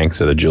got the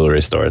banks or the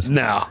jewelry stores.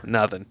 No,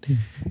 nothing.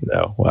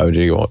 No. Why would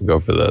you go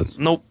for those?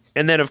 Nope.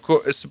 And then of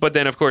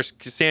course,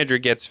 Cassandra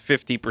gets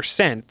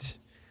 50%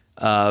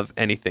 of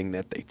anything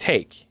that they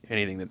take,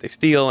 anything that they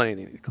steal,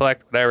 anything they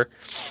collect, whatever.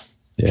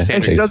 Yeah,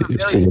 she gets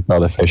all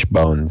the fish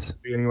bones.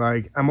 Being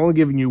like, I'm only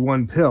giving you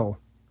one pill.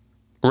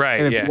 Right.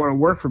 And if you want to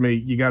work for me,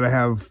 you got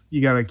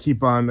to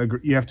keep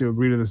on. You have to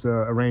agree to this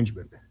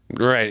arrangement.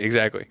 Right.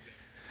 Exactly.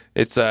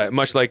 It's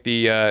much like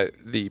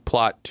the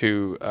plot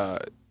to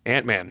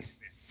Ant-Man,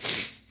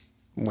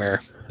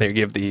 where they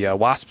give the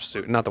wasp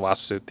suit, not the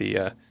wasp suit,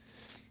 the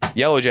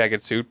Yellow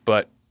Jacket suit,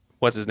 but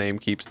what's his name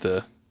keeps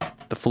the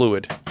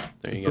fluid.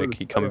 There you got to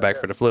keep coming back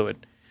for the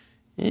fluid.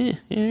 Yeah,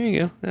 there you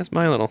go. That's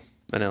my little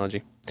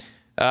analogy.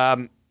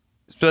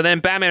 So then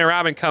Batman and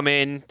Robin come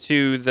in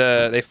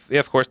to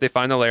of course they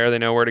find the lair. They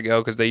know where to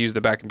go because they use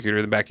the back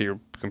computer. The back of your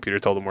computer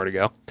told them where to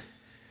go.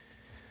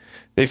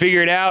 They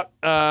figure it out.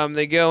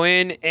 They go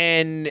in,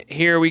 and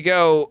here we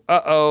go.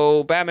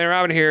 Uh-oh, Batman and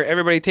Robin here.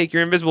 Everybody take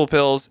your invisible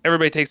pills.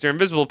 Everybody takes their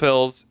invisible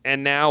pills.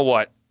 And now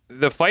what?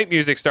 The fight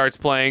music starts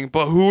playing,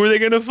 but who are they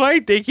going to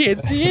fight? They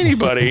can't see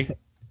anybody.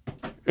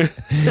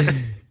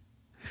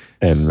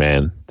 And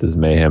man, does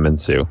mayhem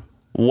ensue.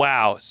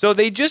 Wow. So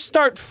they just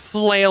start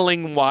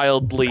flailing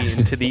wildly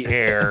into the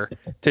air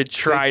to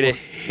try to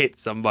hit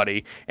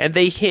somebody, and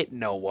they hit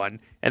no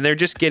one, and they're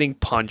just getting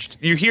punched.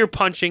 You hear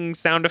punching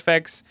sound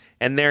effects,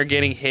 and they're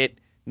getting hit.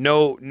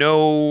 No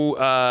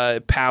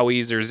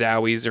powies or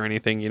zowies or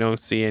anything. You don't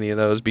see any of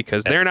those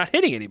because they're not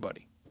hitting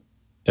anybody.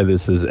 And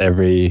this is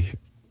every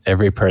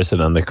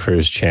person on the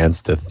crew's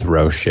chance to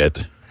throw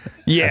shit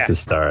at the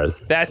stars.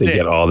 That's to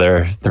get all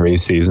their 3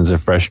 seasons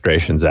of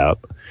frustrations out.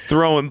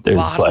 Throwing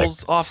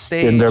bottles off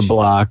stage. Cinder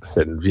blocks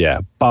and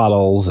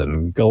bottles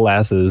and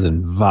glasses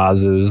and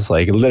vases.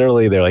 Like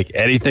literally, they're like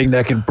anything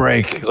that can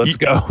break. Let's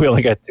go. We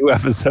only got 2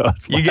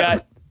 episodes. You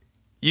got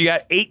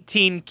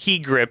 18 key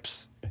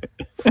grips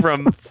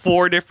from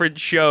 4 different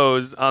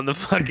shows on the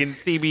fucking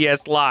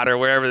CBS lot or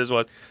wherever this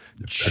was.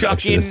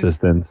 Production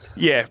assistants.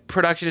 Yeah,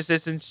 production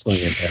assistants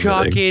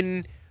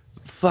chucking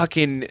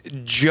fucking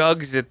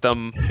jugs at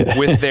them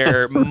with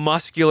their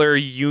muscular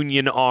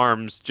union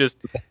arms, just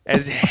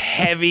as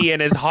heavy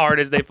and as hard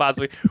as they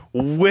possibly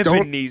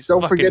whipping these.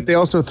 Don't forget, they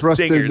also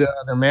thrusted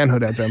their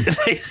manhood at them.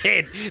 They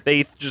did.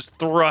 They just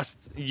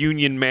thrust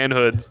union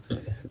manhoods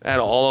at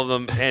all of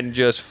them and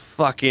just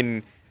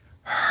fucking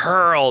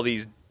hurl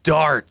these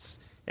darts.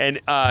 And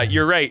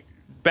you're right.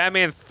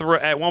 Batman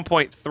at one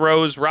point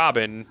throws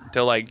Robin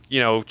to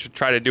to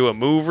try to do a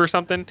move or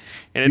something,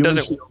 and it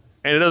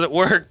doesn't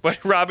work.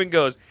 But Robin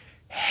goes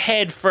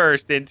head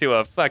first into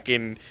a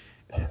fucking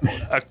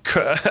a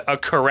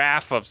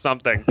carafe of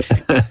something.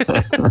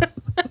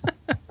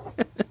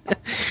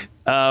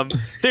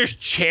 There's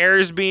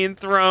chairs being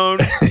thrown.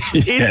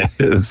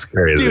 It's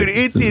crazy, dude.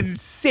 It's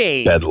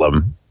insane.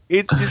 Bedlam.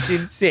 It's just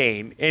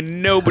insane,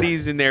 and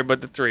nobody's in there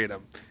but the three of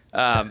them.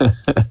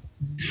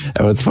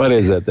 And what's funny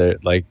is that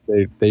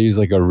they use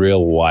like a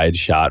real wide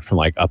shot from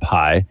like up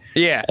high.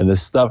 Yeah. And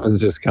this stuff is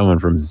just coming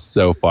from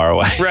so far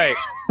away. Right.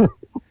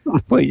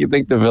 Like you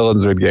think the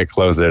villains would get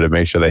closer to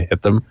make sure they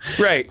hit them.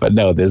 Right. But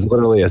no, there's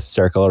literally a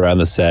circle around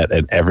the set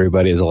and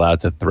everybody is allowed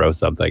to throw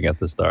something at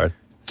the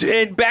stars.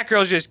 And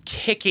Batgirl's just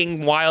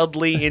kicking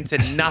wildly into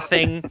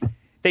nothing.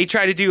 They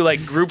try to do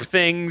like group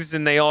things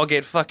and they all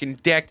get fucking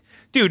decked.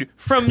 Dude,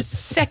 from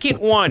second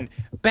one,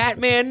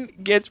 Batman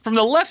gets from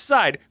the left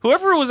side.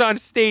 Whoever was on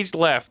stage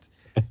left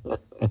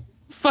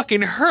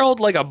fucking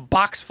hurled like a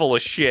box full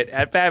of shit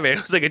at Batman.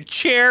 It was like a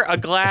chair, a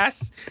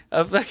glass,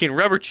 a fucking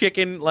rubber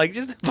chicken, like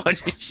just a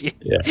bunch of shit.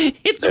 Yeah.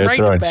 It's They're right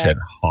throwing back. shit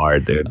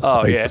hard, dude.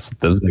 Oh, like, yeah.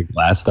 The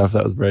glass stuff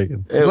that was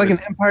breaking. It's like an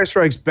Empire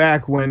Strikes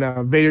Back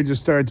when Vader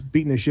just starts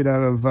beating the shit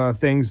out of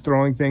things,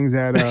 throwing things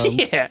at.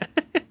 Yeah.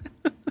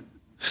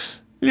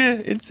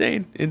 Yeah,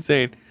 insane.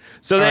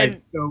 So then.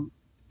 Right, so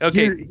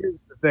okay. here's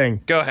the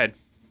thing. Go ahead.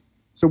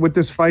 So with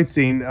this fight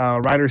scene,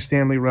 writer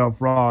Stanley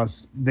Ralph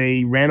Ross,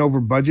 they ran over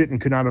budget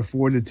and could not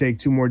afford to take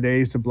 2 more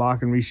days to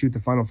block and reshoot the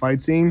final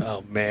fight scene.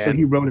 Oh, But man.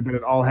 he wrote it, but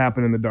it all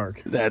happened in the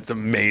dark. That's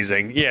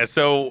amazing. Yeah,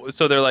 so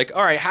they're like,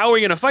 all right, how are we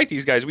going to fight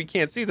these guys? We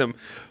can't see them.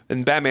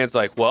 And Batman's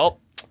like, well,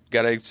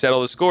 got to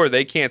settle the score.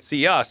 They can't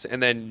see us.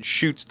 And then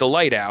shoots the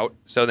light out.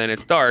 So then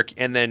it's dark.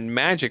 And then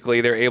magically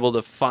they're able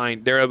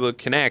to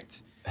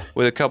connect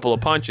with a couple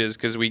of punches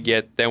because we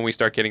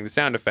start getting the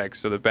sound effects.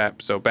 So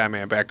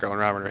Batman, Batgirl, and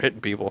Robin are hitting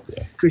people.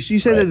 Because she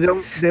said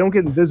that they don't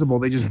get invisible;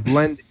 they just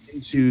blend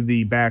into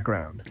the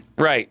background.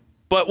 Right.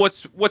 But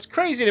what's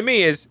crazy to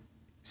me is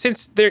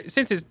since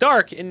it's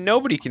dark and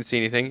nobody can see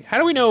anything, how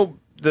do we know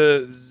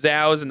the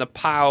zows and the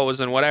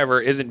pows and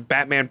whatever isn't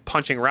Batman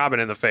punching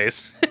Robin in the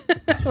face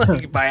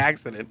like by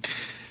accident?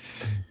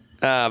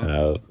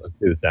 Let's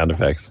do the sound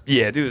effects.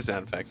 Yeah, do the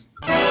sound effects.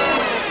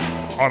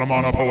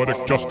 Automata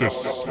Poetic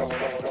Justice.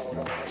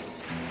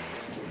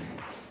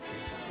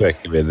 Quick,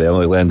 I mean, they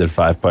only landed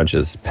 5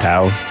 punches.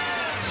 Pow,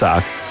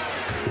 sock,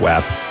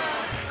 whap,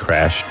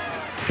 crash,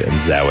 and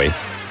zowie.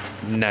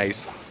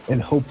 Nice.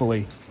 And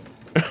hopefully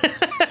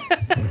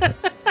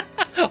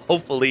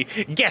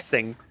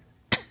guessing.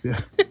 Yeah.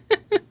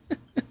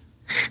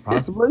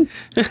 Possibly?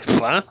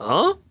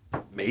 Huh?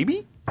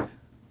 Maybe?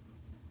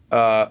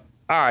 All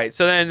right,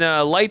 so then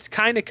lights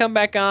kind of come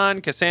back on.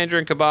 Cassandra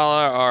and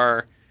Kabbalah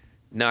are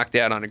knocked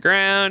out on the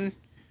ground.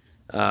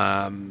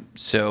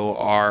 So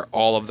are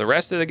all of the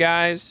rest of the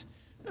guys.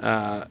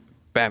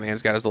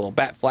 Batman's got his little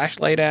bat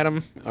flashlight at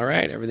him. All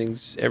right,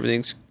 everything's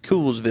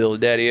Coolsville,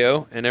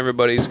 Daddy-O, and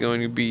everybody's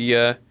going to be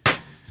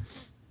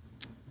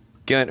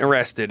getting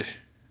arrested.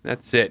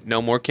 That's it.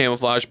 No more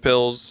camouflage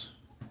pills.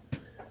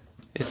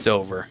 It's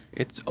over.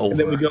 It's over. And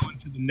then we go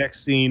into the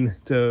next scene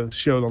to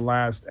show the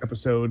last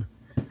episode.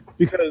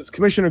 Because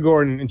Commissioner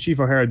Gordon and Chief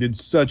O'Hara did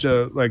such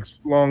a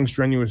long,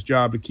 strenuous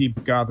job to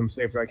keep Gotham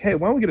safe. Like, hey,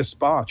 why don't we get a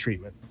spa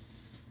treatment?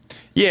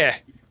 Yeah,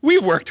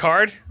 we've worked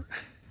hard.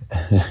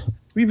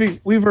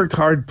 We've worked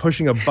hard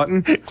pushing a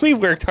button. We've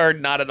worked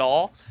hard not at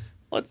all.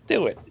 Let's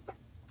do it.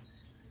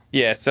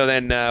 Yeah, so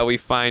then we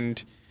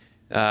find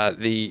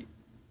the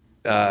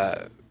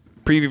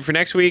preview for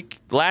next week.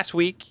 Last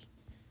week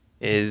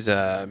is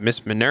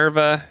Miss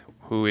Minerva,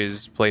 who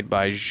is played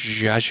by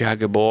Zsa Zsa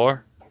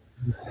Gabor.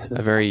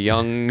 A very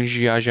young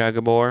Zsa Zsa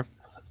Gabor.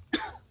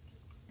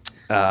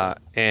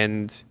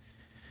 And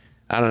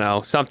I don't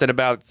know, something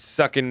about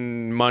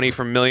sucking money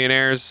from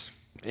millionaires.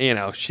 You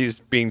know, she's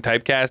being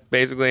typecast,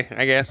 basically,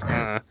 I guess.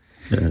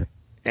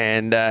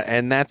 And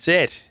that's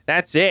it.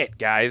 That's it,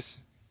 guys.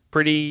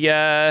 Pretty,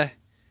 all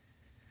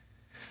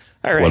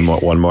right.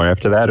 One more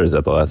after that, or is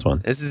that the last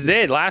one? This is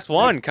it. Last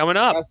one coming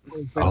up.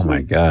 Oh,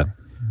 my God.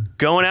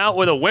 Going out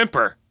with a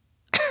whimper.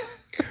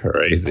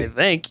 Crazy. I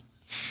think.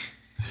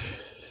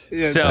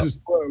 Yeah, So- this is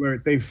spoiler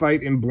alert. They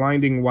fight in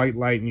blinding white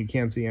light and you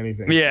can't see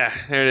anything. Yeah,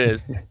 there it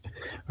is.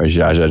 Or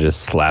Zsa Zsa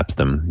just slaps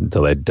them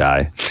until they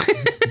die.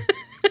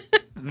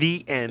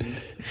 The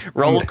end.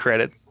 Roll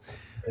credits.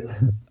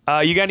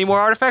 You got any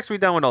more artifacts? We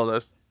done with all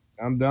those?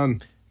 I'm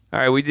done. All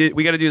right, we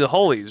got to do the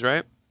holies,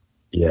 right?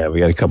 Yeah, we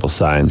got a couple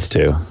signs,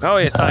 too. Oh,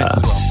 yeah, signs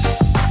as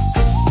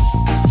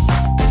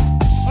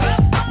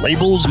well.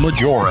 Labels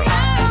Majora.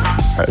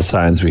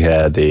 Signs, we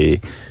had the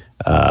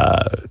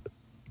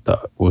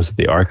was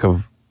the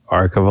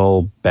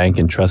Archival Bank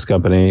and Trust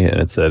Company, and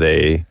it said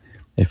a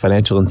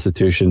financial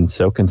institution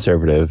so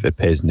conservative it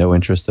pays no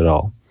interest at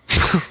all.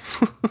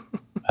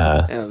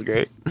 That was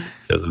great.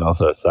 There's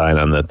also a sign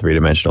on the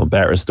 3-dimensional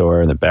Bat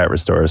Restore and the Bat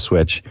Restore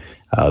switch,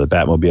 the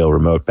Batmobile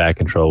remote bat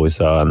control we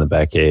saw on the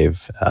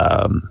Batcave,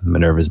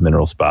 Minerva's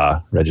Mineral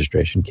Spa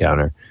registration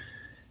counter,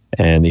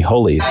 and the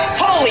Holies.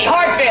 Holy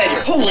heart failure!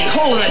 Holy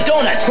hole in a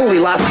donut! Holy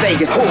Las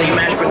Vegas! Holy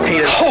mashed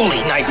potatoes! Holy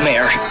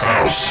nightmare!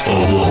 House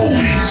of the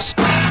Holies.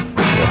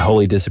 The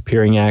Holy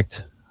Disappearing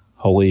Act,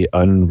 Holy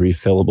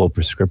Unrefillable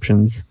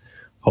Prescriptions,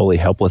 Holy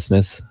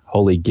Helplessness,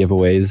 Holy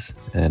Giveaways,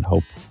 and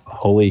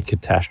Holy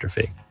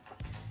Catastrophe.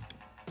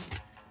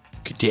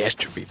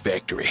 Catastrophe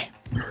Factory.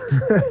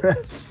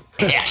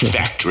 Hash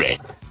Factory.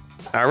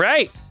 All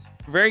right.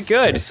 Very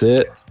good.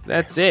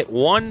 That's it.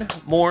 One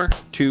more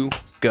to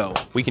go.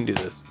 We can do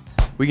this.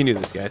 We can do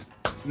this, guys.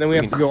 And then we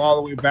have to go all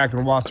the way back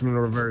and watch them in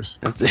reverse.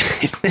 That's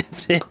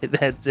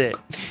it.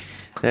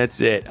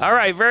 That's it. All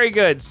right. Very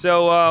good.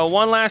 So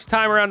one last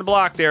time around the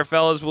block there,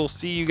 fellas. We'll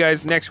see you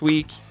guys next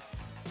week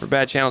for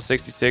Bat Channel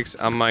 66.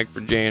 I'm Mike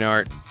for Jay and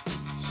Art.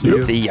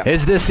 See ya.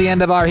 Is this the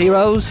end of our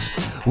heroes?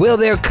 Will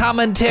their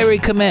commentary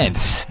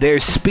commence, their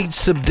speech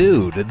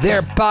subdued,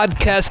 their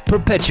podcast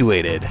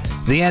perpetuated?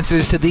 The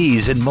answers to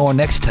these and more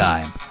next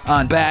time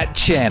on Bat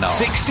Channel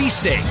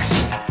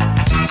 66.